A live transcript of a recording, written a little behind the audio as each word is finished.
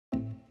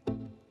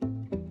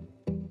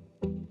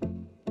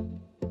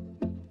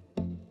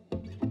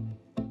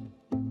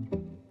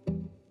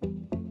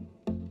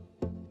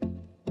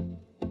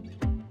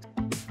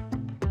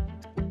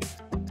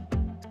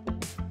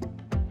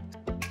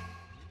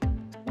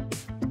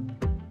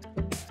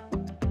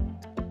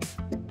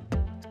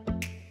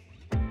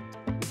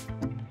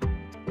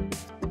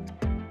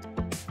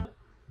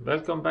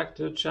Welcome back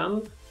to the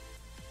channel.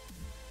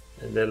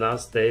 In the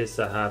last days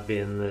I have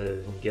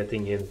been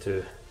getting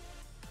into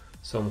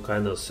some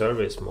kind of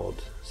service mode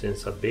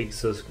since a big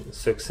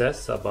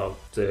success about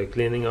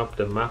cleaning up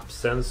the MAF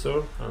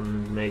sensor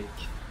and make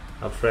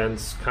a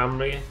friend's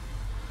Camry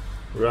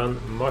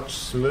run much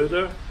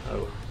smoother,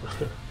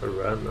 or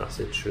run as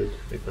it should,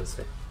 we can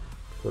say,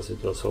 because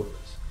it was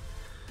hopeless.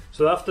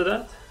 So after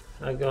that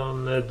I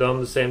done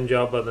the same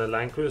job on the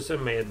Land Cruiser,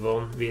 made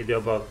one video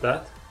about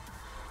that.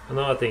 And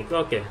now I think,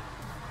 okay,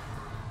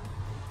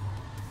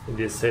 in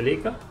this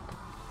Celica,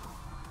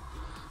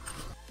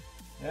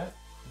 yeah,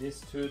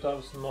 this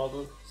 2000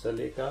 model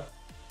Celica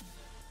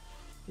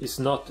is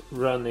not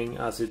running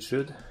as it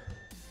should.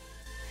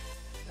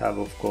 Have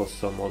of course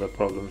some other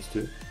problems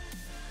too,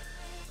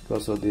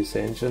 because of this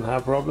engine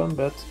have problem,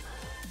 but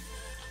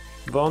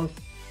one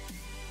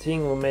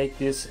thing will make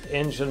this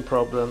engine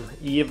problem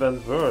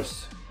even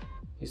worse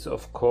is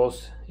of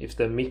course if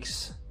the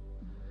mix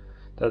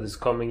that is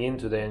coming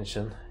into the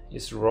engine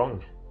is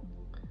wrong.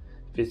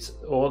 If it's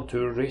all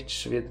too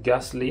rich with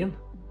gasoline,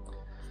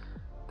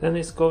 then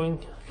it's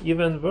going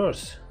even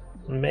worse,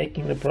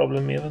 making the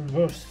problem even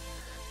worse.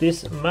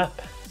 This MAF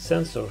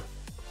sensor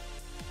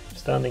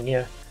standing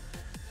here,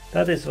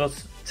 that is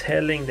what's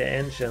telling the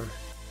engine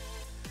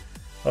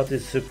what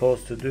it's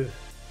supposed to do.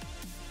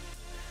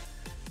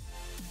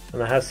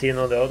 And I have seen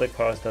on the other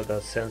cars that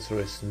that sensor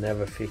is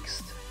never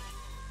fixed.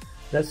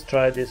 Let's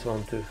try this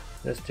one too.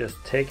 Let's just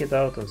take it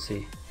out and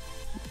see.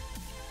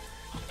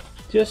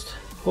 Just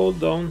hold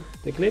down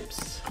the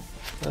clips.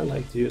 I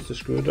like to use the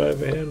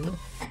screwdriver here now.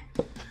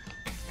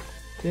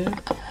 Yeah,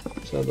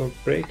 so I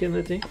don't break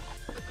anything.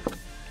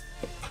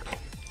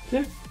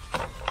 Yeah,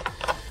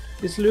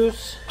 it's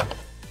loose.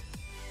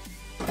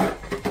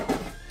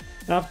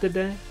 After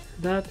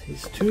that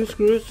is 2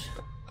 screws.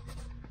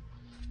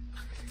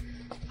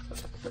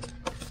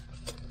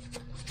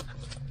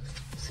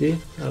 See,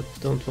 I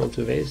don't want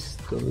to waste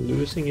on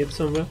losing it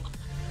somewhere.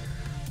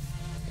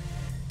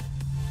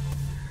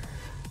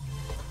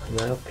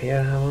 And up here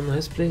I have a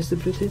nice place to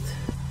put it.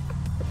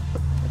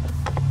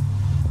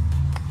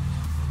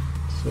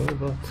 Sorry,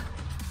 but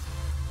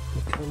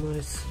the camera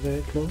is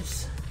very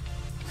close.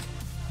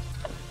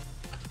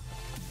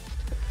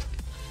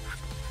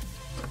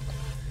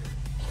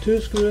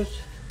 Two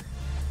screws.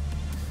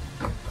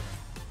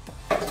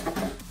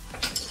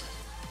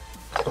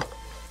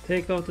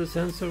 Take out the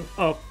sensor.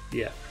 Up,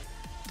 yeah.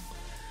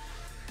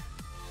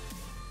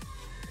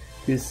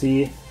 You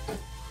see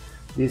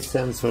this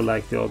sensor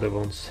like the other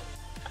ones.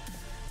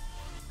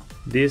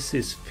 This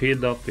is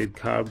filled up with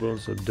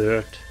carbons or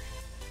dirt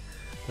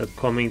that's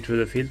coming through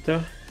the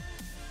filter.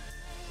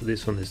 So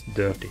this one is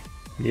dirty,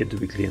 need to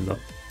be cleaned up.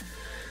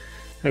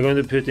 I'm going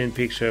to put in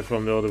picture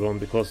from the other one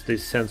because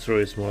this sensor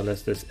is more or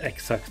less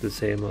exactly the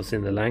same as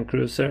in the Land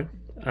Cruiser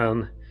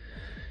and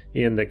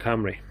in the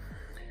Camry.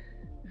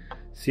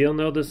 See on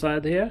the other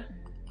side here,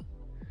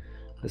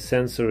 the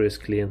sensor is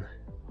clean.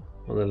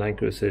 On the Land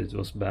Cruiser it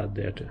was bad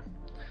there too.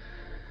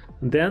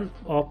 And then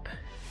up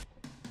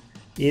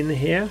in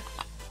here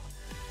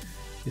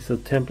is the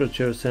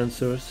temperature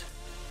sensors,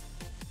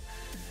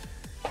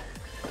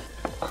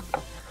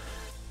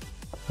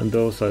 and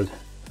those are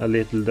a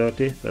little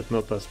dirty but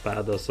not as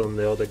bad as on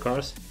the other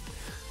cars.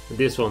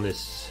 This one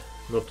is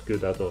not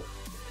good at all.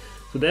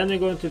 So then we're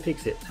going to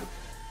fix it.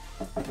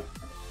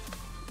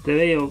 The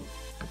way of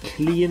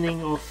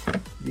cleaning off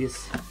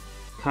this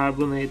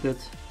carbonated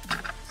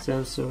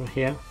sensor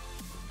here,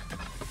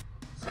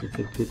 so if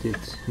I put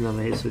it in a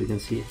way so you can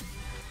see it,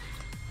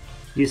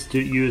 is to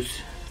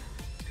use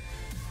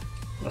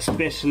a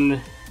special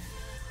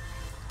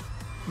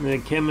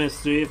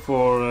chemistry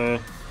for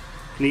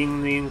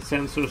cleaning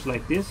sensors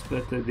like this,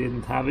 but they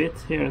didn't have it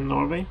here in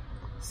Norway.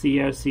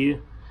 CRC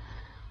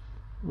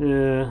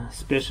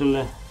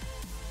special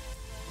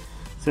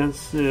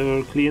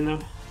sensor cleaner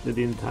they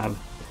didn't have.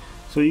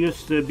 So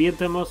use the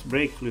Bildilla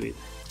brake fluid.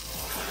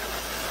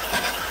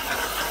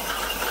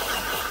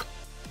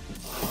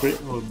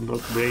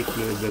 Not brake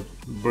fluid,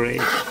 but brake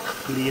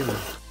cleaner.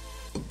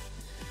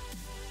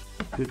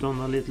 Put on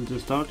a little to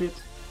start it.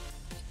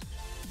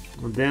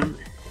 And then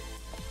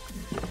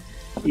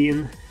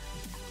in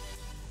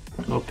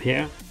up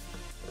here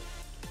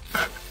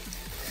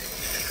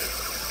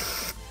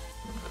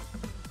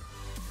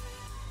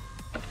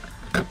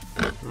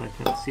I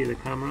can see the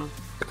camera.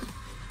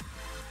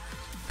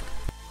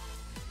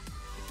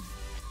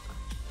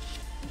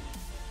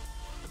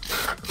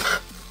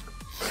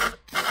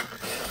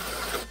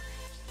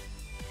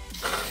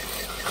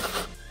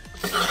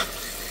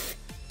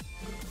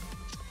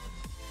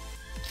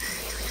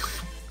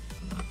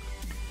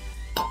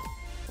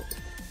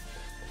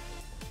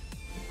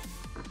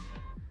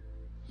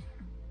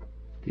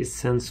 This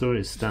sensor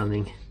is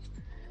standing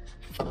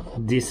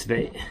this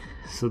way,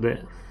 so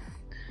the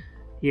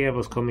air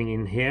was coming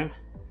in here,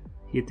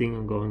 hitting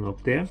and going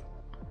up there,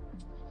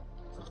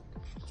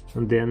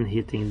 and then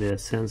hitting the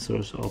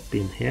sensors up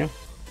in here,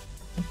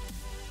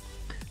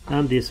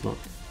 and this one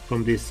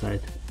from this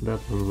side. That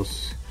one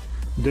was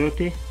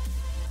dirty,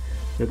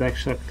 but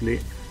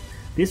actually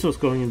This was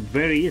going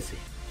very easy.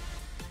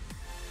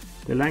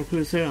 The Land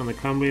Cruiser and the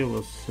Camry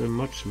was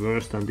much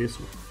worse than this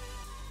one.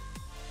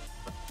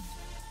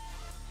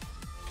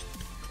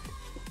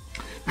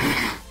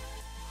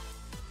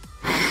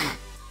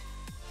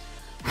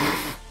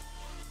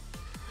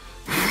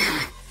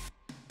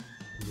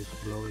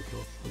 Just blow it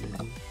off a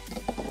little.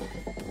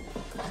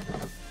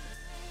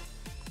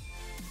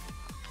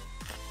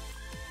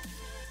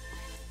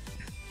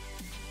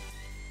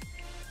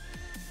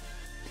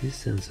 This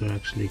sensor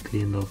actually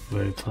cleaned off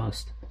very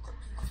fast.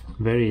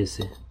 Very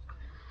easy.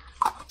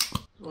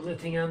 Only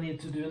thing I need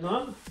to do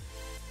now,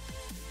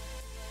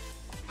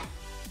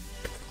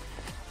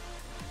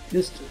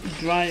 just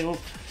dry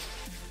off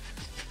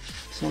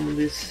some of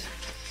this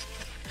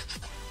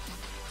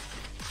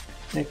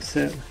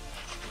excess.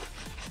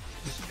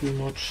 It's too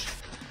much.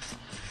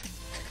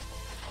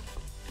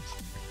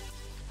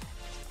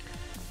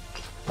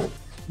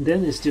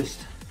 Then it's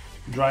just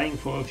drying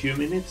for a few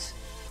minutes.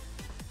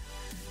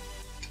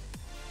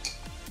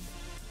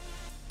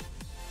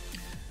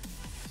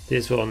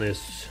 This one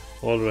is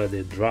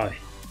already dry.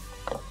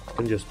 You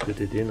can just put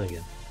it in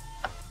again.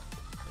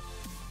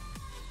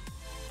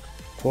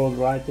 Fold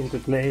right into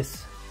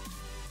place.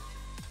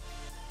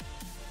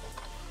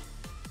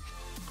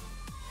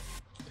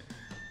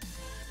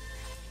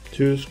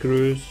 Two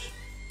screws.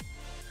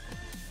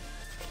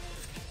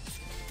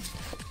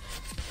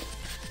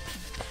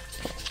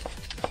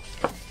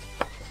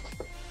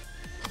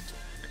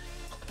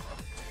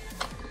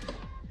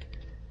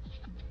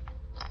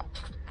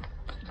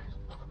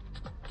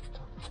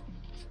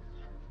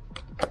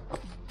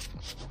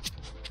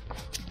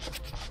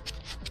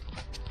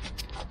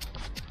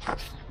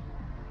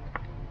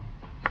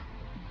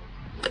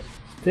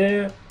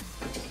 There,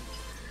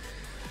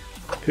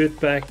 put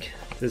back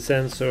the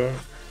sensor.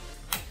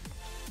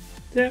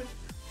 There,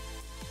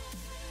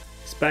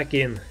 it's back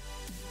in.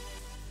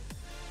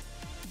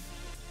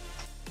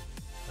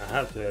 I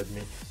have to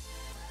admit,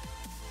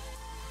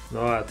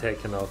 now I've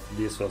taken out,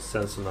 this was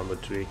sensor number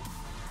 3,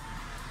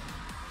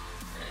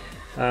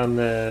 and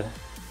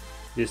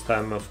this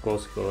time of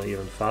course go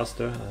even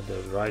faster. I had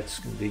the right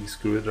big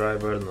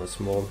screwdriver and a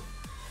small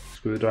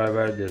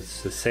screwdriver.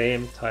 It's the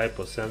same type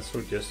of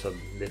sensor, just a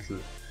little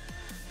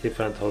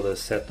different how they're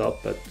set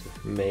up, but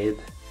made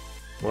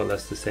more or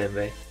less the same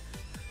way.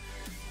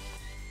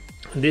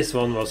 This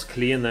one was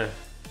cleaner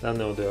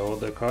than all the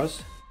other cars.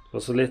 It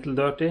was a little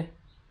dirty,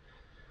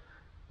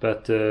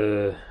 but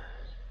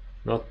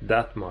not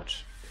that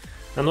much.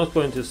 I'm not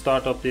going to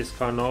start up this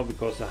car now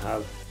because I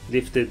have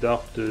lifted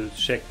up to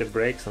check the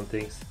brakes and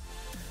things.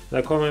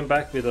 They're coming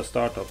back with a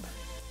startup.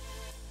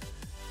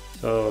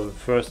 So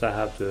first I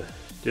have to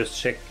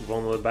just check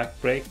one of the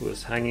back brake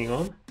was hanging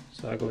on.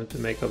 So I'm going to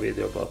make a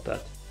video about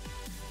that.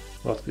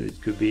 What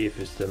it could be, if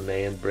it's the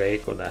main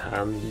brake or the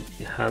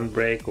hand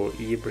brake or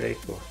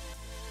e-brake, or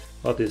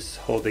what is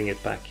holding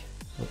it back.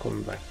 I'm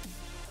coming back.